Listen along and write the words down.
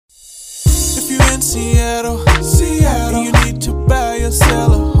you're in Seattle, and you need to buy or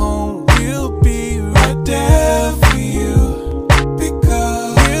sell a home, we'll be right there for you.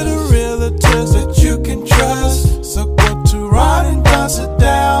 Because we're the realtors that you can trust. So go to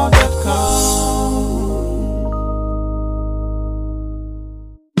ronanddonsitdown.com.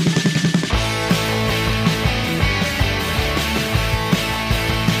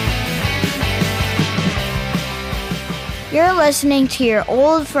 You're listening to your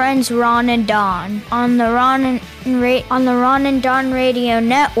old friends Ron and Don on the Ron and Don Radio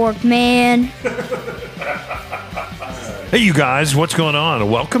Network, man. Hey, you guys, what's going on?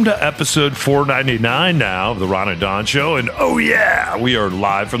 Welcome to episode 499 now of the Ron and Don Show. And oh, yeah, we are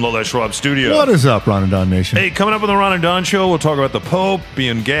live from the Les Schwab studio. What is up, Ron and Don Nation? Hey, coming up on the Ron and Don Show, we'll talk about the Pope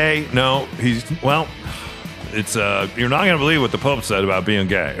being gay. No, it's you're not going to believe what the Pope said about being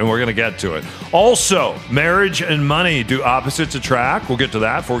gay, and we're going to get to it. Also, marriage and money, do opposites attract? We'll get to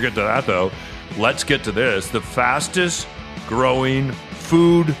that. Before we get to that, though, let's get to this. The fastest growing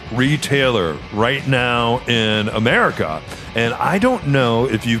food retailer right now in America. And I don't know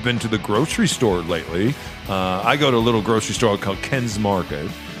if you've been to the grocery store lately. I go to a little grocery store called Ken's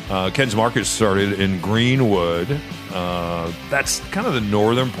Market. Ken's Market started in Greenwood. That's kind of the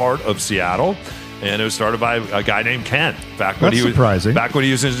northern part of Seattle. And it was started by a guy named Ken. Back when he was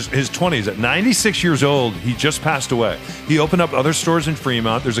in his 20s. At 96 years old, he just passed away. He opened up other stores in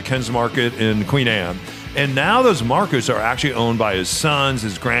Fremont. There's a Ken's Market in Queen Anne. And now those markets are actually owned by his sons,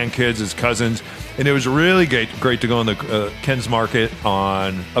 his grandkids, his cousins. And it was really great to go in the Ken's Market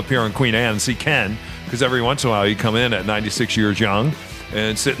up here in Queen Anne and see Ken, because every once in a while he'd come in at 96 years young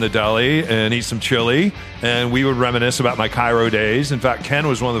and sit in the deli and eat some chili, and we would reminisce about my Cairo days. In fact, Ken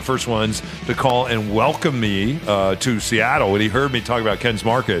was one of the first ones to call and welcome me to Seattle when he heard me talk about Ken's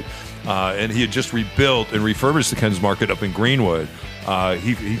Market, and he had just rebuilt and refurbished the Ken's Market up in Greenwood.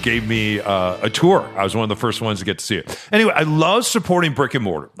 He gave me a tour. I was one of the first ones to get to see it. Anyway, I love supporting brick and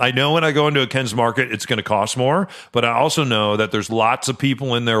mortar. I know when I go into a Ken's Market, it's going to cost more, but I also know that there's lots of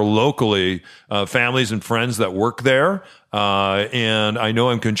people in there locally, families and friends that work there. And I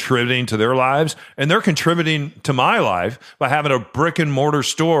know I'm contributing to their lives, and they're contributing to my life by having a brick and mortar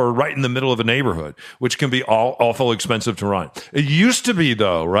store right in the middle of a neighborhood, which can be awful expensive to run. It used to be,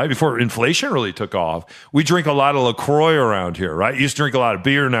 though, right before inflation really took off, we drink a lot of LaCroix around here, right? You used to drink a lot of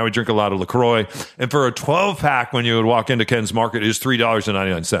beer. Now we drink a lot of LaCroix. And for a 12-pack, when you would walk into Ken's Market, is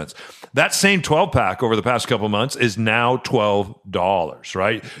 $3.99. That same 12-pack over the past couple of months is now $12,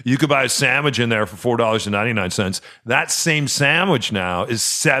 right? You could buy a sandwich in there for $4.99. That same sandwich now is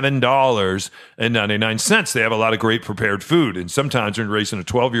 $7.99. They have a lot of great prepared food. And sometimes when you're raising a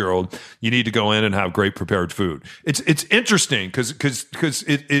 12-year-old, you need to go in and have great prepared food. It's interesting because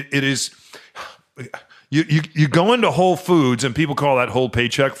it is... You go into Whole Foods, and people call that whole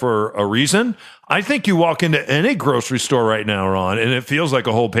paycheck for a reason. I think you walk into any grocery store right now, Ron, and it feels like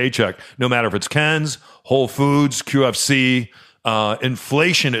a whole paycheck, no matter if it's Ken's, Whole Foods, QFC.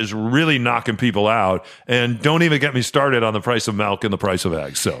 Inflation is really knocking people out, and don't even get me started on the price of milk and the price of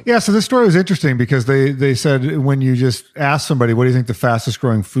eggs. So this story was interesting because they said when you just ask somebody, what do you think the fastest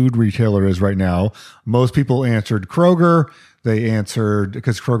growing food retailer is right now? Most people answered Kroger. They answered,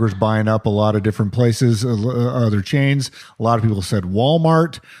 because Kroger's buying up a lot of different places, other chains. A lot of people said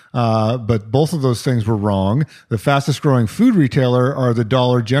Walmart, but both of those things were wrong. The fastest growing food retailer are the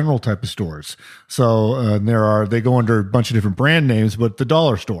Dollar General type of stores. So they go under a bunch of different brand names, but the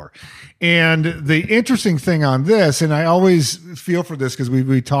dollar store. And the interesting thing on this, and I always feel for this because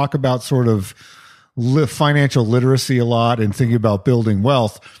we talk about sort of financial literacy a lot and thinking about building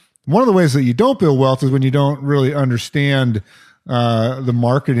wealth. One of the ways that you don't build wealth is when you don't really understand the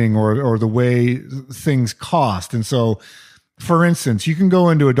marketing or the way things cost. And so, for instance, you can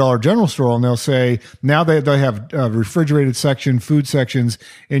go into a Dollar General store and they'll say, now they have a refrigerated section, food sections,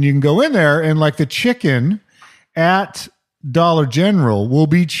 and you can go in there and like the chicken at Dollar General will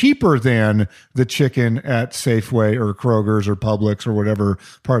be cheaper than the chicken at Safeway or Kroger's or Publix or whatever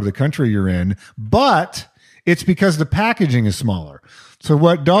part of the country you're in. But it's because the packaging is smaller. So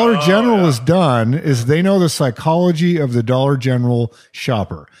what Dollar General has done is they know the psychology of the Dollar General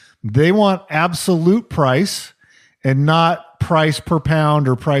shopper. They want absolute price and not price per pound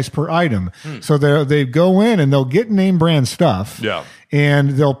or price per item. So they go in and they'll get name brand stuff, and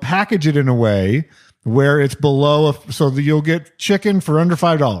they'll package it in a way where it's below, so that you'll get chicken for under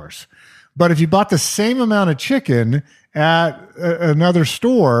 $5. But if you bought the same amount of chicken at another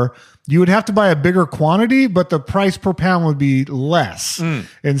store, you would have to buy a bigger quantity, but the price per pound would be less.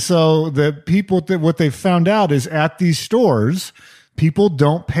 And so the people, what they've found out is at these stores, people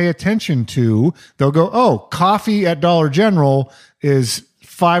don't pay attention to. They'll go, oh, coffee at Dollar General is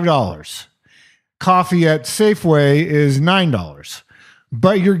 $5. coffee at Safeway is $9,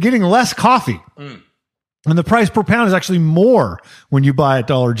 but you're getting less coffee. And the price per pound is actually more when you buy at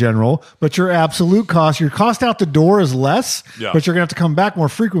Dollar General, but your cost out the door is less, but you're going to have to come back more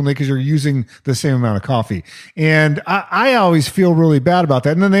frequently because you're using the same amount of coffee. And I always feel really bad about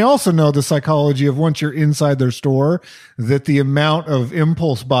that. And then they also know the psychology of once you're inside their store, that the amount of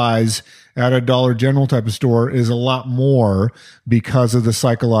impulse buys at a Dollar General type of store is a lot more because of the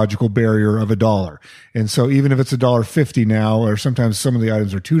psychological barrier of $1. And so even if it's $1.50 now, or sometimes some of the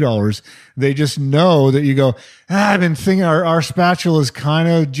items are $2, they just know that you go, I've been thinking our spatula is kind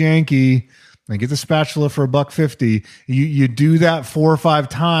of janky. I get the spatula for $1.50. You do that 4 or 5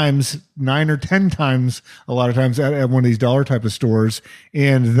 times, 9 or 10 times, a lot of times at one of these dollar type of stores,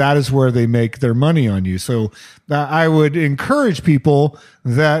 and that is where they make their money on you. So I would encourage people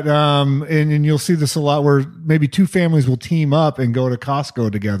that, and you'll see this a lot, where maybe 2 families will team up and go to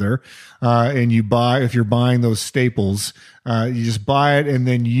Costco together, and if you're buying those staples, you just buy it and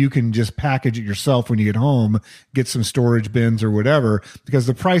then you can just package it yourself when you get home, get some storage bins or whatever, because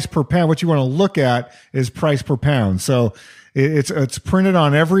the price per pound, what you want to look at is price per pound. So it's printed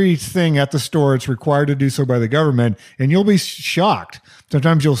on everything at the store. It's required to do so by the government, and you'll be shocked.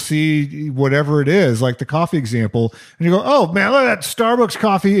 Sometimes you'll see whatever it is, like the coffee example, and you go, oh man, look at that Starbucks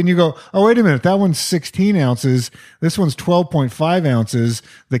coffee. And you go, oh, wait a minute. That one's 16 ounces. This one's 12.5 ounces.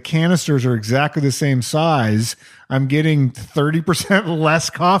 The canisters are exactly the same size. I'm getting 30% less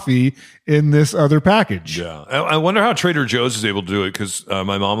coffee in this other package. Yeah. I wonder how Trader Joe's is able to do it, because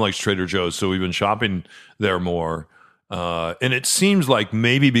my mom likes Trader Joe's. So we've been shopping there more. And it seems like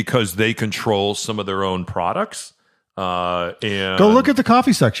maybe because they control some of their own products. And go look at the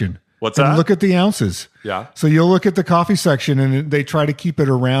coffee section. What's and that? Look at the ounces. Yeah. So you'll look at the coffee section, and they try to keep it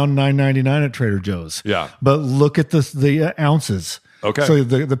around $9.99 at Trader Joe's. Yeah. But look at the ounces. Okay. So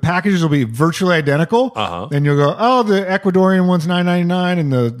the packages will be virtually identical. And you'll go, oh, the Ecuadorian one's $9.99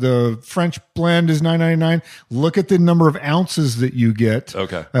 and the French blend is $9.99. Look at the number of ounces that you get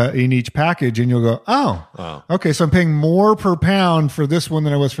in each package, and you'll go, oh, okay, so I'm paying more per pound for this one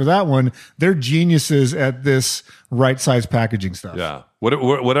than I was for that one. They're geniuses at this right size packaging stuff. Yeah.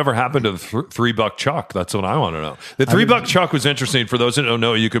 Whatever happened to the $3 Chuck? That's what I want to know. The $3 Chuck was interesting. For those that don't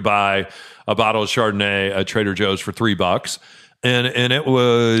know, you could buy a bottle of Chardonnay at Trader Joe's for $3. And it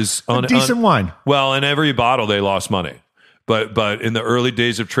was a decent wine. Well, in every bottle they lost money. But in the early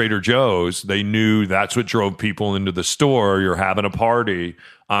days of Trader Joe's, they knew that's what drove people into the store. You're having a party.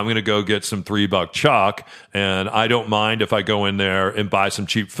 I'm going to go get some $3 Chuck, and I don't mind if I go in there and buy some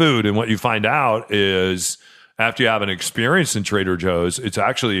cheap food. And what you find out is, after you have an experience in Trader Joe's, it's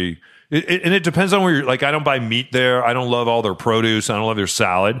actually... and it depends on where you're. Like, I don't buy meat there. I don't love all their produce. I don't love their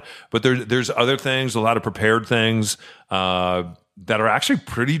salad. But there's other things, a lot of prepared things that are actually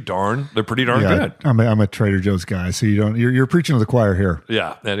pretty darn good. I'm a Trader Joe's guy, so you're preaching to the choir here.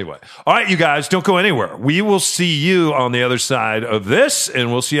 Yeah. Anyway, all right, you guys, don't go anywhere. We will see you on the other side of this,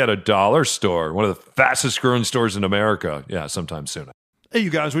 and we'll see you at a dollar store, one of the fastest growing stores in America. Yeah, sometime soon. Hey, you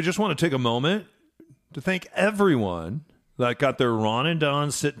guys, we just want to take a moment to thank everyone that got their Ron and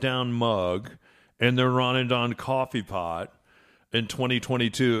Don sit-down mug and their Ron and Don coffee pot in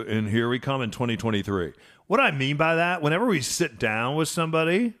 2022, and here we come in 2023. What I mean by that, whenever we sit down with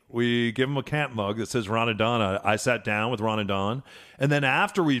somebody, we give them a camp mug that says Ron and Don. I sat down with Ron and Don. And then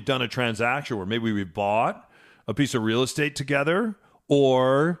after we've done a transaction where maybe we bought a piece of real estate together,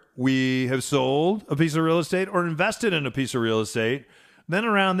 or we have sold a piece of real estate or invested in a piece of real estate, then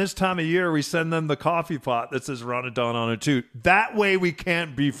around this time of year, we send them the coffee pot that says Ron and Don on it too. That way we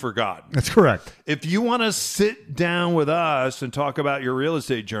can't be forgotten. That's correct. If you want to sit down with us and talk about your real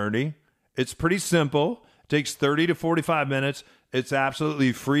estate journey, it's pretty simple. It takes 30 to 45 minutes. It's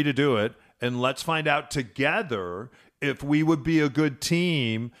absolutely free to do it. And let's find out together if we would be a good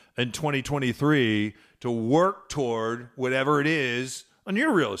team in 2023 to work toward whatever it is on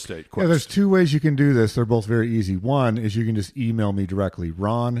your real estate quest. Yeah, there's 2 ways you can do this. They're both very easy. One is you can just email me directly,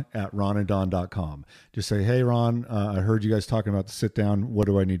 ron@ronanddon.com. Just say, hey, Ron, I heard you guys talking about the sit down. What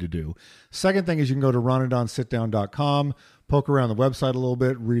do I need to do? Second thing is you can go to ronanddonsitdown.com, poke around the website a little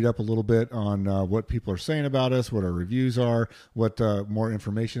bit, read up a little bit on what people are saying about us, what our reviews are, what more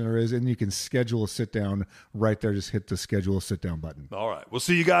information there is, and you can schedule a sit down right there. Just hit the schedule a sit down button. All right. We'll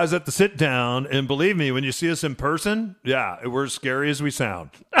see you guys at the sit down. And believe me, when you see us in person, yeah, we're as scary as we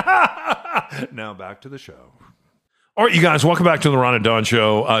sound. Now back to the show. All right, you guys, welcome back to the Ron and Don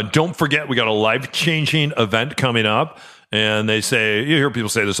Show. Don't forget, we got a life-changing event coming up. And they say, you hear people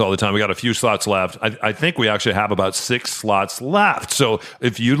say this all the time, we got a few slots left. I think we actually have about 6 slots left. So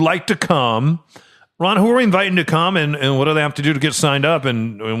if you'd like to come, Ron, who are we inviting to come, and what do they have to do to get signed up,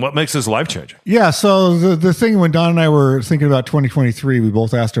 and what makes this life changing? Yeah, so the thing when Don and I were thinking about 2023, we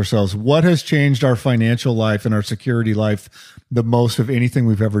both asked ourselves, what has changed our financial life and our security life the most of anything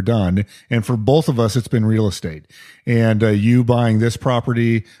we've ever done? And for both of us, it's been real estate. And you buying this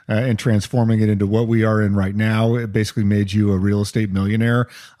property and transforming it into what we are in right now, it basically made you a real estate millionaire.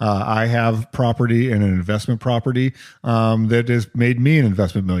 I have property and an investment property that has made me an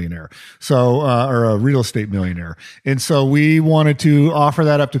investment millionaire, or a real estate millionaire. And so we wanted to offer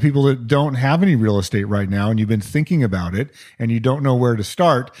that up to people that don't have any real estate right now, and you've been thinking about it and you don't know where to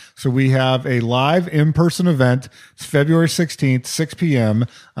start. So we have a live in-person event. It's February 16th, 6 p.m.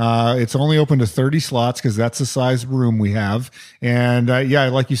 It's only open to 30 slots because that's the size room we have. And yeah,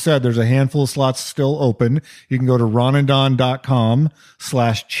 like you said, there's a handful of slots still open. You can go to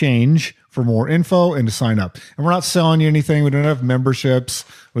ronanddon.com/change for more info and to sign up. And we're not selling you anything. We don't have memberships.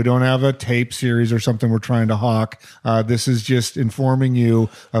 We don't have a tape series or something we're trying to hawk. This is just informing you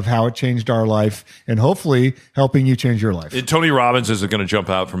of how it changed our life and hopefully helping you change your life. And Tony Robbins isn't going to jump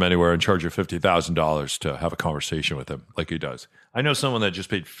out from anywhere and charge you $50,000 to have a conversation with him like he does. I know someone that just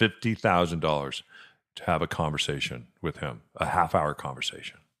paid $50,000 to have a conversation with him, a half-hour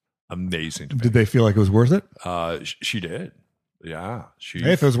conversation. Amazing. Did they feel like it was worth it? She did. Yeah.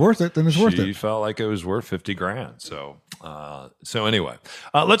 Hey, if it was worth it, then it's worth it. She felt like it was worth $50,000. So anyway,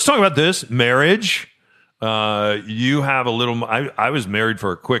 let's talk about this marriage. You have a little. I was married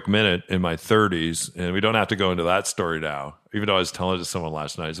for a quick minute in my 30s, and we don't have to go into that story now. Even though I was telling it to someone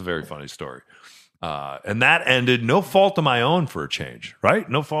last night, it's a very funny story. And that ended no fault of my own for a change, right?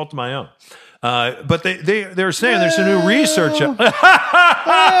 No fault of my own. But they're saying there's some new research. Yeah.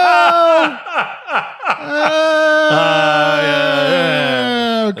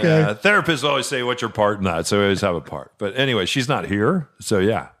 Okay. Yeah. Therapists always say, "What's your part in that?" So I always have a part. But anyway, she's not here, so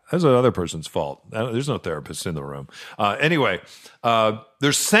yeah, that's another person's fault. There's no therapist in the room. Anyway,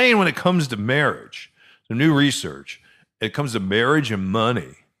 they're saying when it comes to marriage, the new research, it comes to marriage and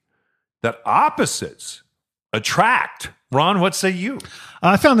money, that opposites attract. Ron, what say you?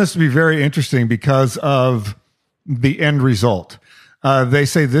 I found this to be very interesting because of the end result. They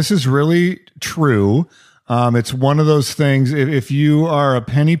say this is really true. It's one of those things, if you are a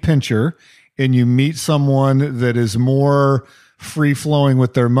penny pincher and you meet someone that is more free flowing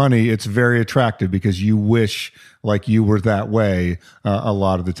with their money, it's very attractive because you wish like you were that way a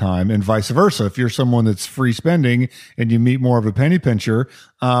lot of the time, and vice versa. If you're someone that's free spending and you meet more of a penny pincher,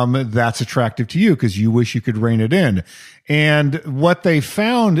 that's attractive to you because you wish you could rein it in. And what they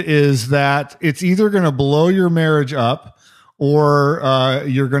found is that it's either going to blow your marriage up or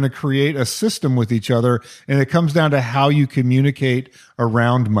you're going to create a system with each other, and it comes down to how you communicate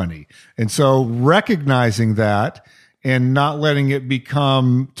around money. And so recognizing that and not letting it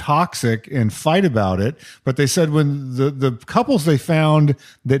become toxic and fight about it. But they said when the couples they found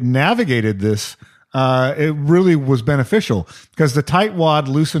that navigated this, it really was beneficial because the tightwad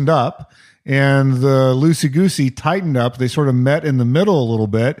loosened up and the loosey-goosey tightened up. They sort of met in the middle a little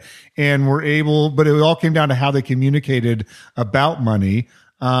bit and were able, but it all came down to how they communicated about money.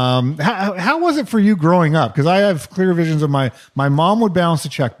 How was it for you growing up? Because I have clear visions of my mom would balance a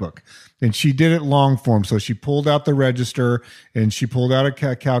checkbook. And she did it long form. So she pulled out the register and she pulled out a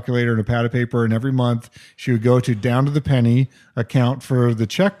calculator and a pad of paper. And every month she would go to down to the penny account for the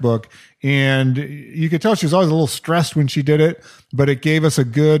checkbook. And you could tell she was always a little stressed when she did it, but it gave us a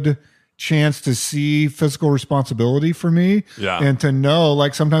good chance to see fiscal responsibility for me. Yeah. And to know,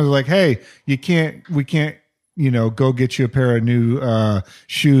 like, sometimes like, hey, we can't, go get you a pair of new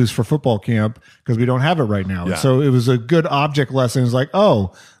shoes for football camp because we don't have it right now. Yeah. And so it was a good object lesson. It's like,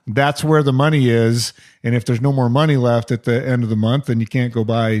 oh, that's where the money is. And if there's no more money left at the end of the month, then you can't go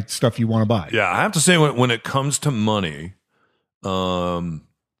buy stuff you want to buy. Yeah, I have to say when it comes to money, I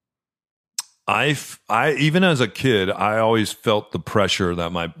even as a kid, I always felt the pressure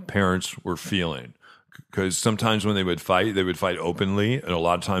that my parents were feeling because sometimes when they would fight openly, and a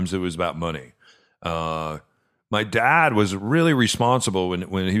lot of times it was about money. My dad was really responsible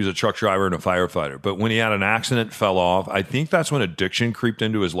when he was a truck driver and a firefighter. But when he had an accident, fell off, I think that's when addiction creeped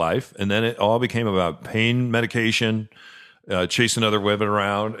into his life. And then it all became about pain medication, chasing other women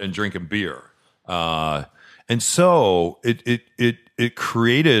around, and drinking beer. And so it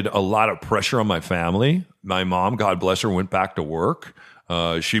created a lot of pressure on my family. My mom, God bless her, went back to work.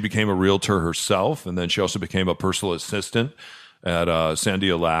 She became a realtor herself. And then she also became a personal assistant at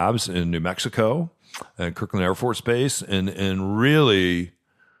Sandia Labs in New Mexico. And Kirkland Air Force Base, and really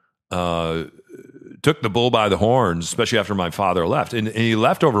took the bull by the horns, especially after my father left. And he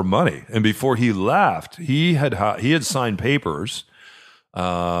left over money. And before he left, he had signed papers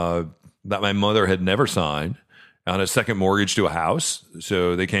that my mother had never signed on a second mortgage to a house.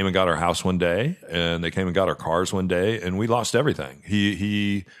 So they came and got our house one day, and they came and got our cars one day, and we lost everything.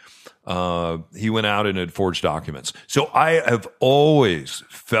 He went out and had forged documents. So I have always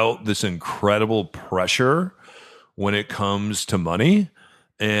felt this incredible pressure when it comes to money.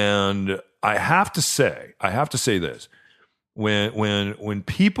 And I have to say this. When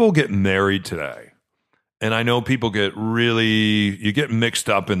people get married today, and I know people you get mixed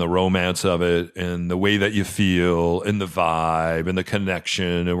up in the romance of it and the way that you feel and the vibe and the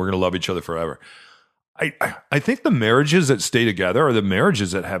connection, and we're going to love each other forever. I think the marriages that stay together are the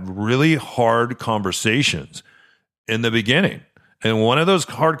marriages that have really hard conversations in the beginning. And one of those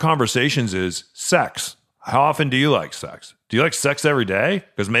hard conversations is sex. How often do you like sex? Do you like sex every day?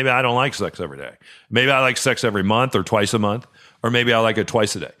 Because maybe I don't like sex every day. Maybe I like sex every month or twice a month, or maybe I like it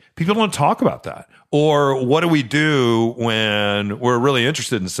twice a day. People don't talk about that. Or what do we do when we're really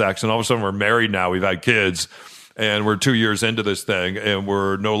interested in sex and all of a sudden we're married now, we've had kids, and we're 2 years into this thing and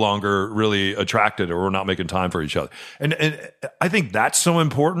we're no longer really attracted, or we're not making time for each other. And I think that's so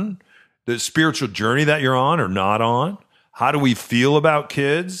important, the spiritual journey that you're on or not on. How do we feel about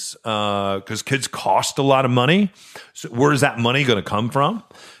kids? Because kids cost a lot of money. So where is that money going to come from?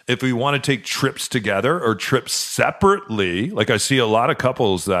 If we want to take trips together or trips separately, like I see a lot of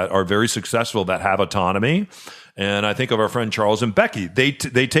couples that are very successful that have autonomy. And I think of our friend Charles and Becky. They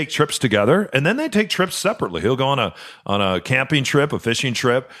take trips together, and then they take trips separately. He'll go on a camping trip, a fishing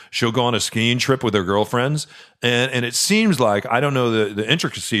trip. She'll go on a skiing trip with their girlfriends. And it seems like, I don't know the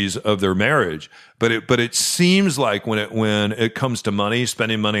intricacies of their marriage, but it seems like when it comes to money,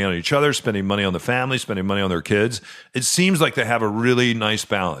 spending money on each other, spending money on the family, spending money on their kids, it seems like they have a really nice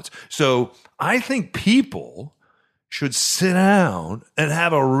balance. So I think people should sit down and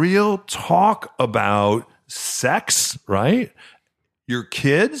have a real talk about sex, right? Your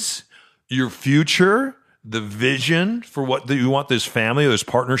kids, your future, the vision for what you want this family or this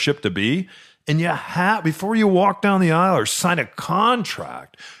partnership to be. And before you walk down the aisle or sign a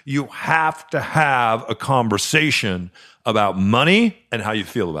contract, you have to have a conversation about money and how you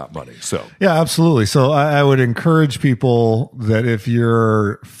feel about money. So, yeah, absolutely. So I would encourage people that if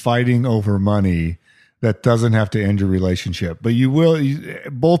you're fighting over money, that doesn't have to end your relationship, but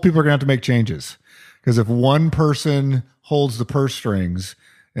both people are going to have to make changes. Because if one person holds the purse strings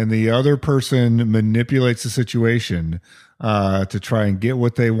and the other person manipulates the situation to try and get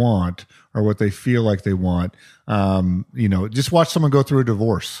what they want or what they feel like they want, just watch someone go through a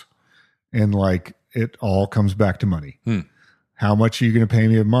divorce, and like it all comes back to money. How much are you going to pay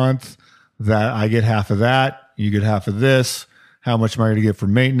me a month? That I get half of that, you get half of this. How much am I going to get for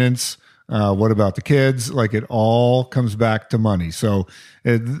maintenance? What about the kids? Like it all comes back to money. So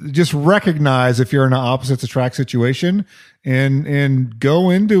just recognize if you're in an opposites attract situation and go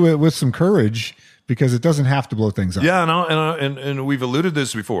into it with some courage, because it doesn't have to blow things up. Yeah, and we've alluded to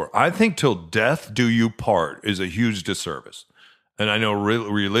this before. I think till death do you part is a huge disservice. And I know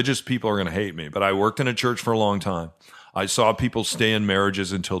religious people are going to hate me, but I worked in a church for a long time. I saw people stay in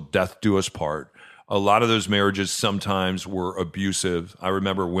marriages until death do us part. A lot of those marriages sometimes were abusive. I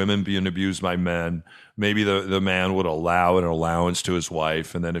remember women being abused by men. Maybe the man would allow an allowance to his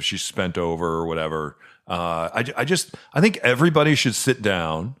wife, and then if she spent over or whatever, I think everybody should sit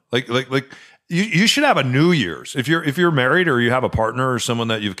down. Like you should have a New Year's if you're married or you have a partner or someone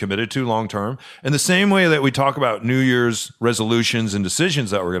that you've committed to long term. In the same way that we talk about New Year's resolutions and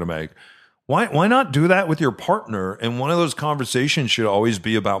decisions that we're going to make. Why not do that with your partner? And one of those conversations should always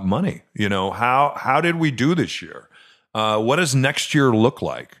be about money. How did we do this year? What does next year look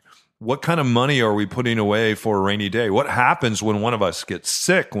like? What kind of money are we putting away for a rainy day? What happens when one of us gets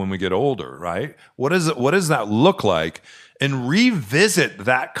sick when we get older, right? What does that look like? And revisit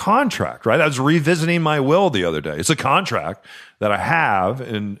that contract, right? I was revisiting my will the other day. It's a contract that I have,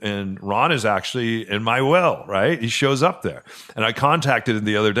 and Ron is actually in my will, right? He shows up there. And I contacted him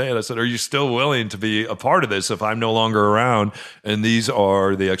the other day and I said, are you still willing to be a part of this if I'm no longer around? And these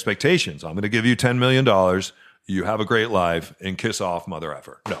are the expectations. I'm going to give you $10 million. You have a great life, and kiss off, mother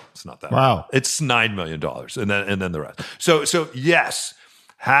effer. No, it's not that. Wow. It's $9 million. And then the rest. So yes,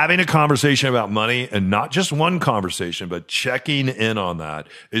 having a conversation about money, and not just one conversation, but checking in on that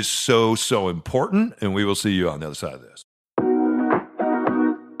is so, so important. And we will see you on the other side of this.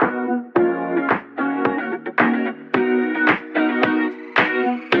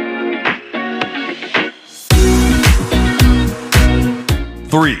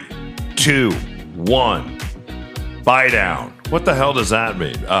 Three, two, one. Buy down. What the hell does that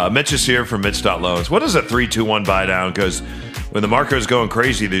mean? Mitch is here from Mitch.loans. What is a 3-2-1 buy down? Because when the market was going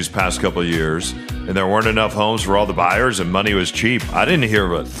crazy these past couple of years and there weren't enough homes for all the buyers and money was cheap, I didn't hear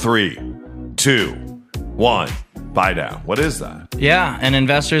of a 3, 2, 1. Buy down. What is that? Yeah, and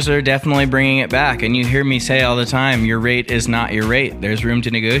investors are definitely bringing it back. And you hear me say all the time, your rate is not your rate. There's room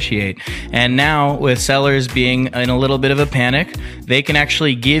to negotiate. And now, with sellers being in a little bit of a panic, they can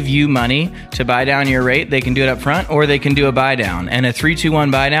actually give you money to buy down your rate. They can do it up front, or they can do a buy down. And a 3-2-1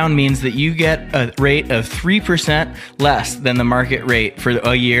 buy down means that you get a rate of 3% less than the market rate for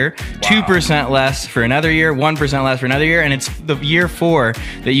a year, 2% less for another year, 1% less for another year. And it's the year 4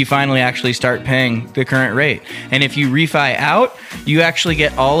 that you finally actually start paying the current rate. And if you refi out, you actually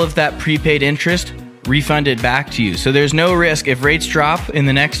get all of that prepaid interest refunded back to you. So there's no risk. If rates drop in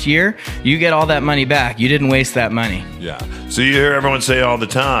the next year, you get all that money back. You didn't waste that money. Yeah. So you hear everyone say all the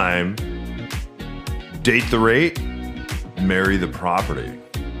time, date the rate, marry the property.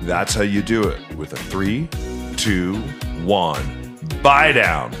 That's how you do it with a 3, 2, 1 buy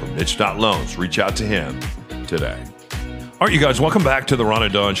down from Mitch.Loans. Reach out to him today. All right, you guys, welcome back to the Ron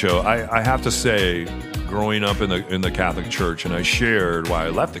and Don Show. I have to say, growing up in the Catholic Church, and I shared why I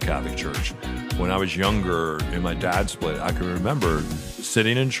left the Catholic Church. When I was younger and my dad split, I can remember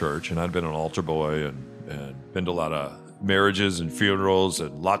sitting in church, and I'd been an altar boy and been to a lot of marriages and funerals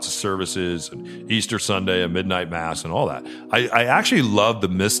and lots of services and Easter Sunday and midnight mass and all that. I actually love the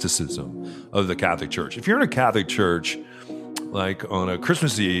mysticism of the Catholic Church. If you're in a Catholic church, like on a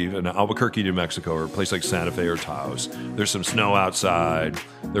Christmas Eve in Albuquerque, New Mexico, or a place like Santa Fe or Taos, there's some snow outside,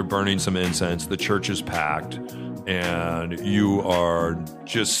 they're burning some incense, the church is packed, and you are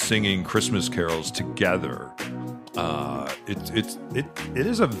just singing Christmas carols together. It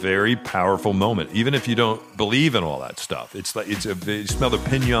is a very powerful moment, even if you don't believe in all that stuff. It's like you smell the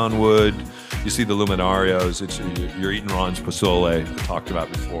piñon wood, you see the luminarios. You're eating Ron's pozole I talked about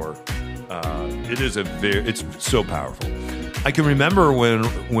before. It's so powerful. I can remember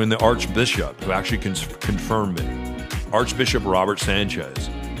when the Archbishop, who actually confirmed me, Archbishop Robert Sanchez,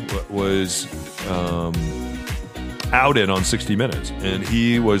 was outed on 60 Minutes, and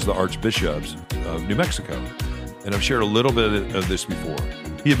he was the Archbishop of New Mexico. And I've shared a little bit of this before.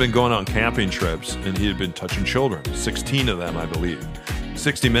 He had been going on camping trips, and he had been touching children, 16 of them, I believe.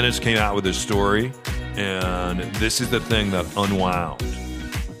 60 Minutes came out with his story, and this is the thing that unwound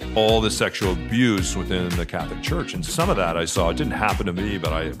all the sexual abuse within the Catholic Church. And some of that I saw, it didn't happen to me,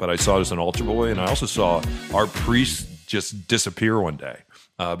 but I saw it as an altar boy, and I also saw our priests just disappear one day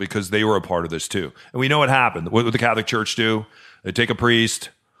because they were a part of this too. And we know what happened. What would the Catholic Church do? They take a priest,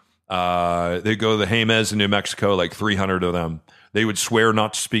 they go to the Jemez in New Mexico, like 300 of them. They would swear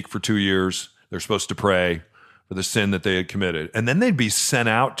not to speak for 2 years. They're supposed to pray for the sin that they had committed. And then they'd be sent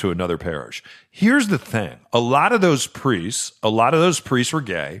out to another parish. Here's the thing. A lot of those priests were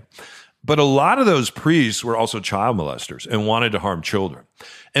gay, but a lot of those priests were also child molesters and wanted to harm children.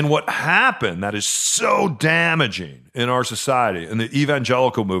 And what happened that is so damaging in our society, and the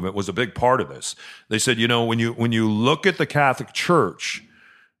evangelical movement was a big part of this. They said, when you look at the Catholic Church,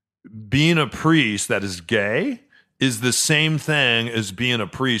 being a priest that is gay is the same thing as being a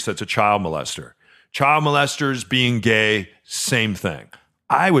priest that's a child molester. Child molesters being gay, same thing.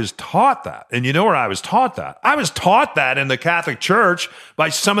 I was taught that. And you know where I was taught that? I was taught that in the Catholic Church by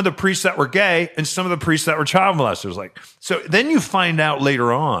some of the priests that were gay and some of the priests that were child molesters. So then you find out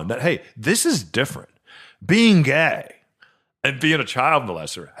later on that, hey, this is different. Being gay and being a child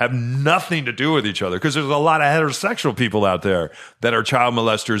molester have nothing to do with each other, because there's a lot of heterosexual people out there that are child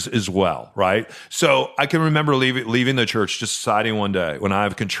molesters as well, right? So I can remember leaving the church, just deciding one day, when I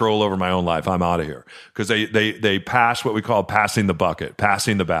have control over my own life, I'm out of here. Because they passed what we call passing the bucket,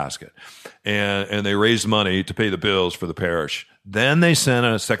 passing the basket. And they raised money to pay the bills for the parish. Then they sent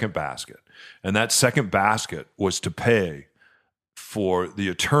a second basket. And that second basket was to pay for the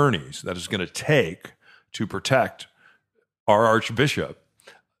attorneys that it's going to take to protect our archbishop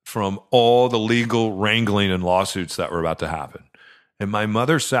from all the legal wrangling and lawsuits that were about to happen. And my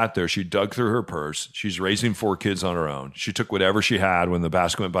mother sat there. She dug through her purse. She's raising 4 kids on her own. She took whatever she had when the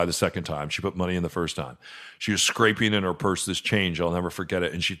basket went by the second time. She put money in the first time. She was scraping in her purse this change. I'll never forget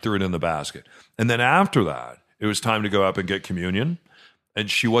it. And she threw it in the basket. And then after that, it was time to go up and get communion. And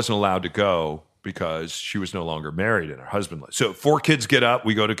she wasn't allowed to go because she was no longer married and her husband left. So 4 kids get up,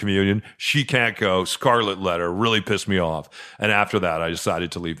 we go to communion. She can't go. Scarlet letter really pissed me off. And after that, I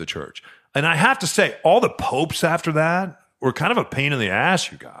decided to leave the church. And I have to say, all the popes after that were kind of a pain in the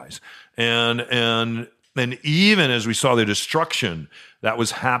ass, you guys. And even as we saw the destruction that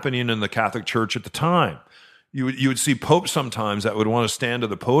was happening in the Catholic Church at the time, you would see popes sometimes that would want to stand to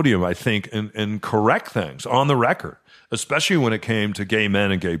the podium, I think, and correct things on the record, especially when it came to gay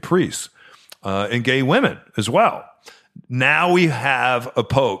men and gay priests. And gay women as well. Now we have a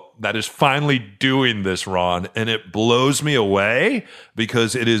pope that is finally doing this, Ron, and it blows me away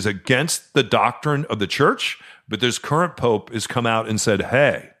because it is against the doctrine of the church. But this current pope has come out and said,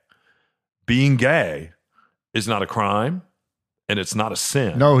 hey, being gay is not a crime and it's not a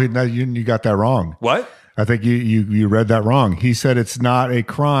sin. No, you got that wrong. What? I think you read that wrong. He said it's not a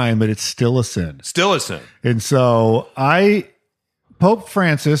crime, but it's still a sin. Still a sin. And so Pope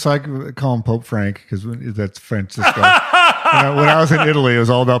Francis, I call him Pope Frank because that's Francisco. When I was in Italy, it was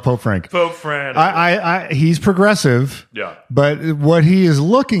all about Pope Frank. Pope Frank. He's progressive. Yeah. But what he is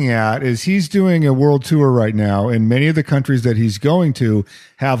looking at is he's doing a world tour right now, and many of the countries that he's going to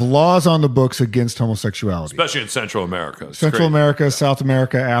have laws on the books against homosexuality. Especially in Central America. It's Central crazy. America, South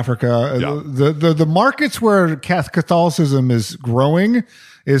America, Africa. Yeah. The markets where Catholicism is growing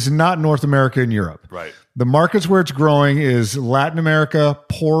is not North America and Europe. Right. The markets where it's growing is Latin America,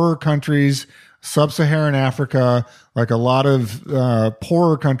 poorer countries, Sub-Saharan Africa, like a lot of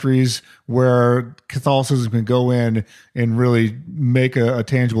poorer countries where Catholicism can go in and really make a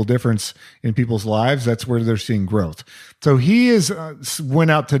tangible difference in people's lives. That's where they're seeing growth. So he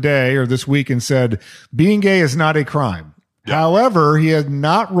went out today or this week and said, being gay is not a crime. Yeah. However, he has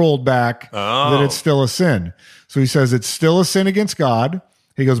not rolled back that it's still a sin. So he says it's still a sin against God.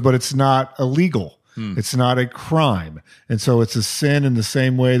 He goes, but it's not illegal. It's not a crime. And so it's a sin in the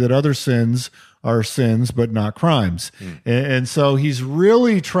same way that other sins are sins, but not crimes. And so he's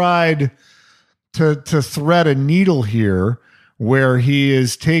really tried to thread a needle here where he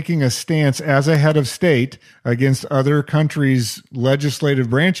is taking a stance as a head of state against other countries' legislative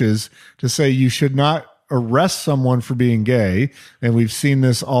branches to say you should not arrest someone for being gay. And we've seen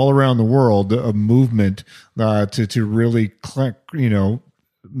this all around the world, a movement to really,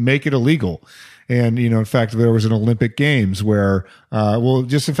 make it illegal. And, in fact, there was an Olympic Games where,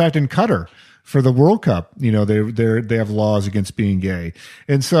 just in fact in Qatar for the World Cup, they have laws against being gay.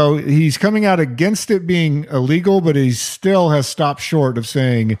 And so he's coming out against it being illegal, but he still has stopped short of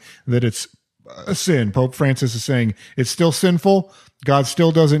saying that it's a sin. Pope Francis is saying it's still sinful. God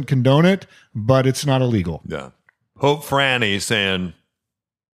still doesn't condone it, but it's not illegal. Yeah. Pope Franny saying,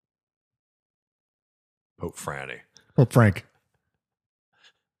 Pope Franny. Pope Frank.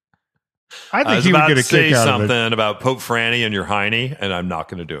 I I think was he would about get to a say kick out of it. something about Pope Franny and your hiney, and I'm not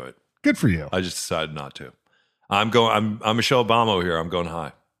going to do it. Good for you. I just decided not to. I'm Michelle Obama here. I'm going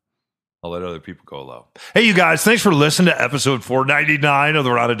high. I'll let other people go low. Hey, you guys, thanks for listening to episode 499 of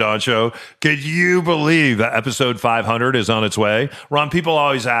the Ron and Don Show. Could you believe that episode 500 is on its way? Ron, people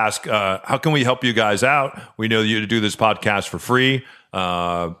always ask, how can we help you guys out? We know you to do this podcast for free.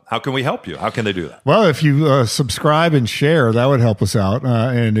 How can we help you? How can they do that? Well, if you subscribe and share, that would help us out.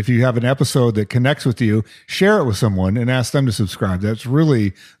 And if you have an episode that connects with you, share it with someone and ask them to subscribe. That's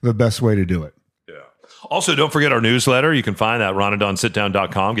really the best way to do it. Also, don't forget our newsletter. You can find that at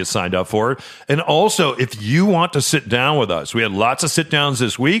ronanddonsitdown.com. Get signed up for it. And also, if you want to sit down with us, we had lots of sit downs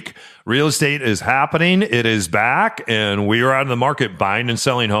this week. Real estate is happening. It is back, and we are out in the market buying and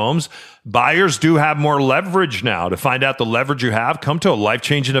selling homes. Buyers do have more leverage now. To find out the leverage you have, come to a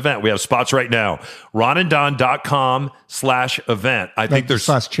life-changing event. We have spots right now. ronanddon.com/event. I think there's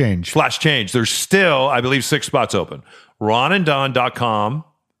 /change. /change. There's still, I believe, 6 spots open.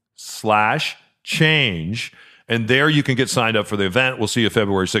 ronanddon.com/change. And there you can get signed up for the event. We'll see you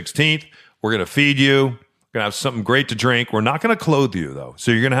February 16th. We're going to feed you. We're going to have something great to drink. We're not going to clothe you, though.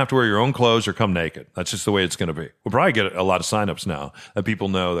 So you're going to have to wear your own clothes or come naked. That's just the way it's going to be. We'll probably get a lot of signups now that people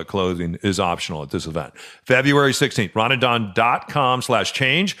know that clothing is optional at this event. February 16th,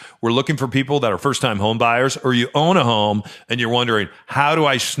 ronanddon.com/change. We're looking for people that are first-time home buyers, or you own a home and you're wondering, how do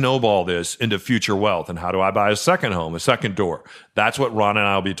I snowball this into future wealth? And how do I buy a second home, a second door? That's what Ron and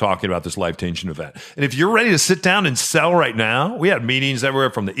I will be talking about this life-changing event. And if you're ready to sit down and sell right now, we had meetings everywhere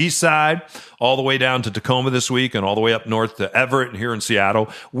from the east side all the way down to Tacoma this week and all the way up north to Everett and here in Seattle.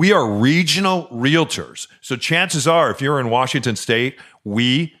 We are regional realtors. So chances are, if you're in Washington State,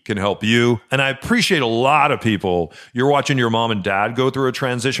 we can help you. And I appreciate a lot of people. You're watching your mom and dad go through a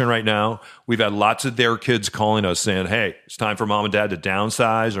transition right now. We've had lots of their kids calling us saying, hey, it's time for mom and dad to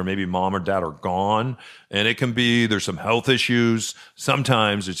downsize, or maybe mom or dad are gone. And it can be, there's some health issues.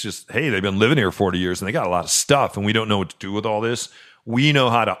 Sometimes it's just, hey, they've been living here 40 years and they got a lot of stuff and we don't know what to do with all this. We know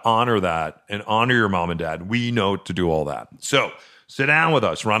how to honor that and honor your mom and dad. We know to do all that. So sit down with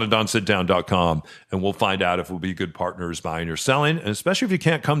us, ronanddonsitdown.com, and we'll find out if we'll be good partners buying or selling. And especially if you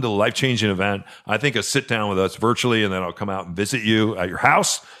can't come to the life-changing event, I think a sit down with us virtually, and then I'll come out and visit you at your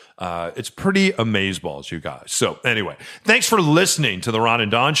house. It's pretty amazeballs, you guys. So anyway, thanks for listening to the Ron and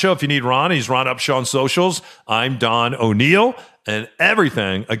Don Show. If you need Ron, he's Ron Upshaw on socials. I'm Don O'Neill. and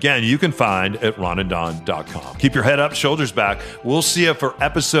everything, again, you can find at ronanddon.com. Keep your head up, shoulders back. We'll see you for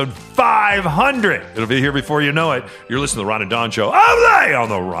episode 500. It'll be here before you know it. You're listening to the Ron and Don Show only on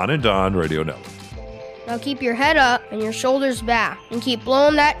the Ron and Don Radio Network. Now keep your head up and your shoulders back and keep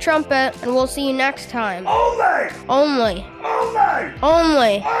blowing that trumpet, and we'll see you next time. Only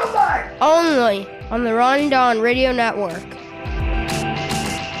on the Ron and Don Radio Network.